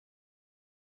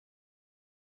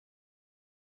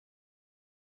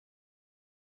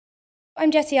I'm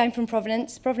Jessi, I'm from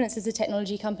Provenance. Provenance is a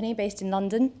technology company based in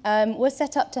London. We're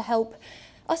set up to help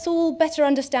us all better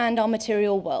understand our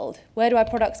material world. Where do our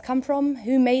products come from?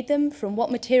 Who made them? From what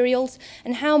materials?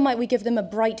 And how might we give them a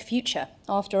bright future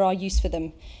after our use for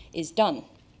them is done?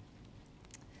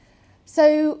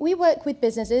 So we work with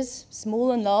businesses,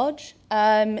 small and large,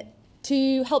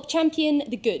 to help champion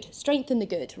the good, strengthen the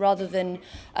good, rather than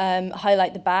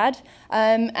highlight the bad.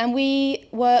 And we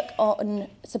work on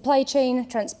supply chain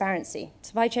transparency,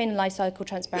 supply chain and life cycle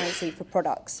transparency for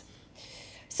products.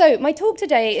 So my talk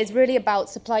today is really about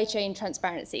supply chain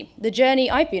transparency, the journey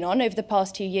I've been on over the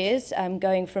past 2 years,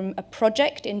 going from a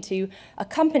project into a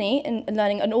company and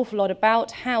learning an awful lot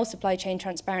about how supply chain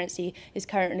transparency is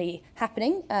currently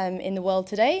happening in the world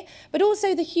today, but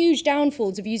also the huge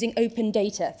downfalls of using open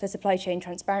data for supply chain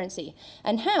transparency,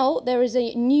 and how there is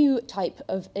a new type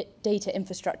of data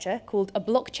infrastructure called a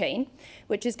blockchain,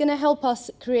 which is going to help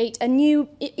us create a new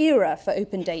era for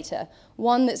open data,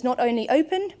 one that's not only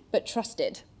open, but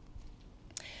trusted.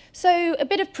 So a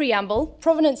bit of preamble.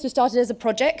 Provenance was started as a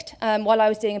project while I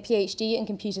was doing a PhD in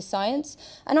computer science,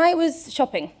 and I was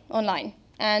shopping online.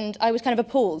 And I was kind of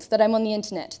appalled that I'm on the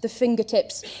internet, the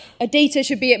fingertips. Data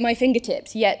should be at my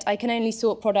fingertips, yet I can only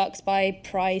sort products by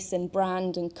price and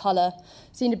brand and color.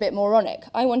 Seemed a bit moronic.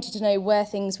 I wanted to know where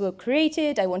things were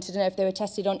created. I wanted to know if they were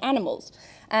tested on animals.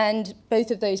 And both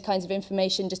of those kinds of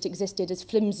information just existed as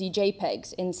flimsy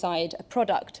JPEGs inside a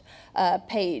product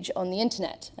page on the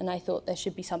internet. And I thought there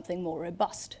should be something more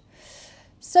robust.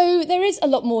 So there is a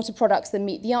lot more to products than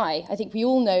meet the eye. I think we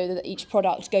all know that each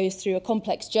product goes through a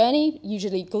complex journey,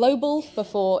 usually global,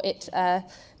 before it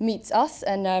meets us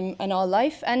and our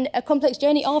life, and a complex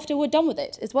journey after we're done with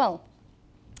it as well.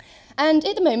 And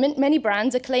at the moment, many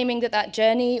brands are claiming that that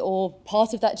journey, or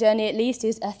part of that journey at least,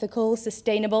 is ethical,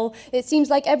 sustainable. It seems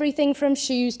like everything from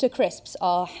shoes to crisps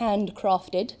are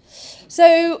handcrafted.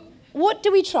 So what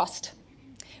do we trust?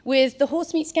 With the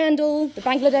horse meat scandal, the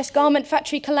Bangladesh garment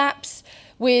factory collapse,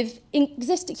 with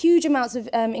huge amounts of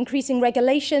increasing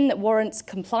regulation that warrants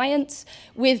compliance,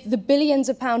 with the billions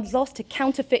of pounds lost to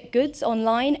counterfeit goods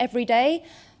online every day,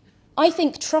 I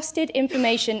think trusted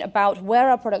information about where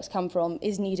our products come from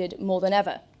is needed more than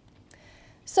ever.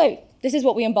 So this is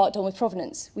what we embarked on with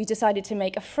Provenance. We decided to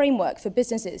make a framework for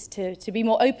businesses to be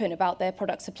more open about their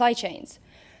product supply chains.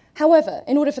 However,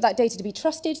 in order for that data to be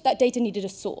trusted, that data needed a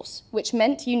source, which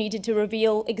meant you needed to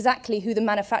reveal exactly who the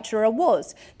manufacturer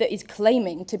was that is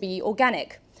claiming to be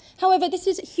organic. However, this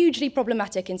is hugely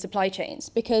problematic in supply chains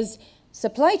because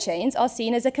supply chains are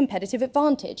seen as a competitive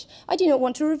advantage. I do not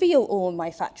want to reveal all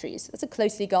my factories. That's a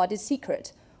closely guarded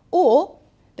secret. Or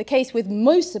the case with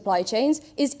most supply chains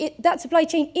is that supply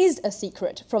chain is a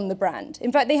secret from the brand.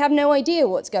 In fact, they have no idea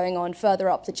what's going on further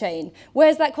up the chain.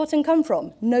 Where's that cotton come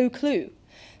from? No clue.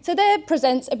 So there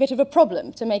presents a bit of a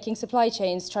problem to making supply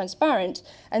chains transparent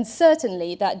and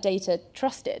certainly that data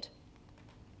trusted.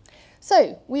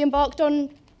 So we embarked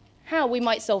on how we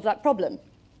might solve that problem.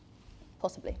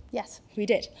 Possibly, yes, we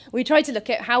did. We tried to look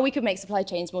at how we could make supply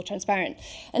chains more transparent.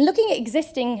 And looking at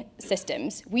existing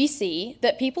systems, we see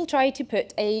that people try to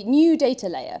put a new data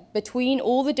layer between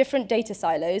all the different data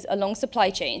silos along supply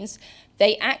chains.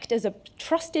 They act as a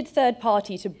trusted third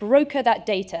party to broker that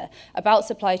data about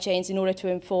supply chains in order to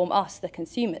inform us, the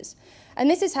consumers. And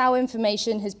this is how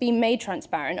information has been made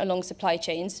transparent along supply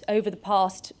chains over the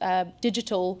past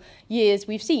digital years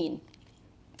we've seen.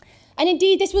 And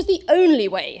indeed, this was the only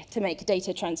way to make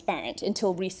data transparent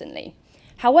until recently.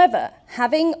 However,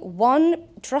 having one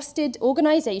trusted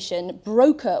organization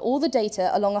broker all the data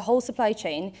along a whole supply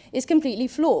chain is completely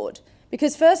flawed.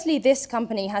 Because firstly, this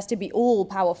company has to be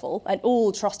all-powerful and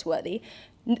all-trustworthy.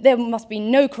 There must be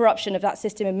no corruption of that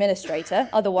system administrator,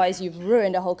 otherwise you've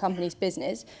ruined a whole company's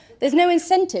business. There's no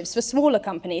incentives for smaller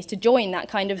companies to join that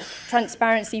kind of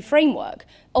transparency framework.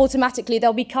 Automatically,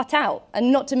 they'll be cut out,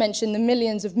 and not to mention the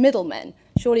millions of middlemen.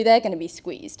 Surely they're going to be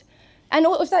squeezed. And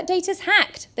all of that data's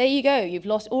hacked. There you go. You've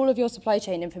lost all of your supply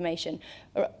chain information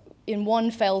in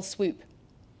one fell swoop.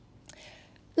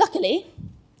 Luckily,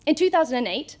 in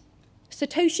 2008,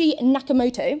 Satoshi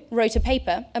Nakamoto wrote a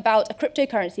paper about a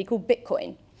cryptocurrency called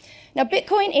Bitcoin. Now,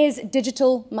 Bitcoin is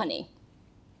digital money,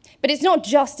 but it's not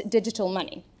just digital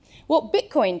money. What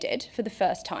Bitcoin did for the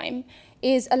first time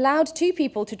is allowed two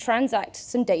people to transact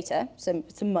some data, some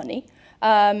money,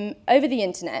 over the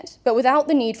internet, but without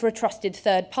the need for a trusted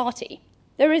third party.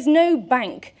 There is no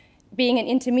bank being an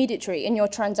intermediary in your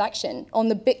transaction on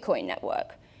the Bitcoin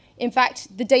network. In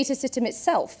fact, the data system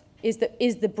itself is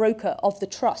the broker of the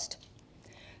trust.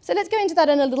 So let's go into that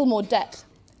in a little more depth.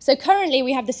 So currently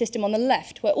we have the system on the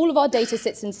left where all of our data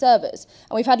sits in servers,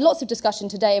 and we've had lots of discussion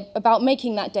today about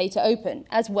making that data open,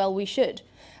 as well we should.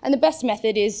 And the best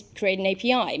method is create an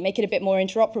API, make it a bit more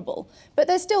interoperable. But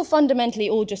they're still fundamentally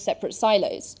all just separate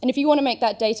silos. And if you want to make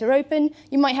that data open,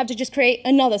 you might have to just create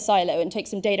another silo and take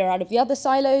some data out of the other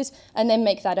silos and then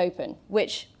make that open,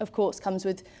 which of course comes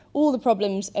with all the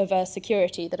problems of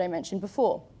security that I mentioned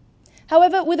before.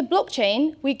 However, with a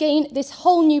blockchain, we gain this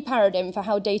whole new paradigm for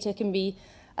how data can be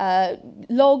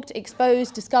logged,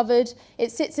 exposed, discovered.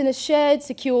 It sits in a shared,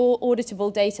 secure,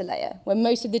 auditable data layer, where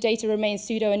most of the data remains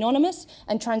pseudo-anonymous,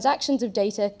 and transactions of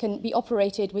data can be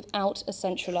operated without a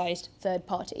centralized third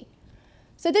party.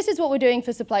 So this is what we're doing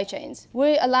for supply chains.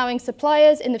 We're allowing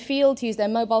suppliers in the field to use their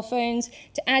mobile phones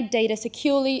to add data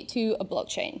securely to a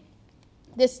blockchain.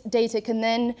 This data can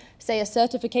then, say a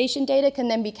certification data, can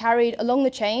then be carried along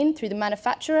the chain through the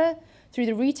manufacturer, through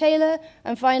the retailer,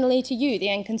 and finally to you, the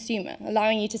end consumer,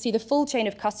 allowing you to see the full chain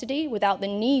of custody without the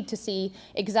need to see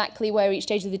exactly where each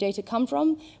stage of the data come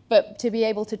from, but to be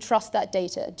able to trust that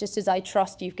data, just as I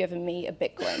trust you've given me a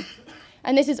Bitcoin.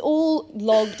 And this is all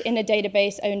logged in a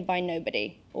database owned by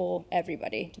nobody, or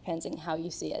everybody, depends on how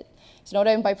you see it. It's not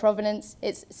owned by Provenance,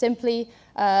 it's simply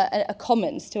a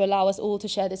commons to allow us all to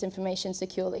share this information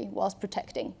securely whilst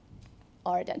protecting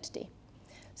our identity.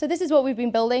 So this is what we've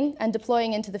been building and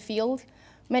deploying into the field.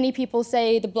 Many people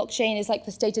say the blockchain is like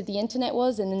the state of the internet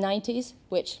was in the 90s,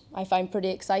 which I find pretty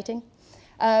exciting.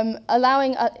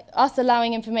 Allowing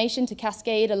information to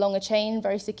cascade along a chain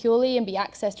very securely and be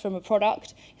accessed from a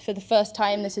product. For the first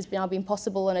time, this has now been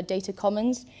possible on a data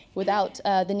commons without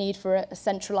the need for a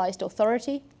centralized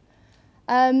authority.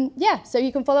 So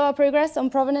you can follow our progress on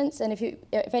Provenance, and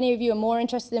if any of you are more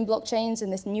interested in blockchains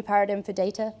and this new paradigm for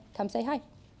data, come say hi.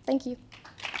 Thank you.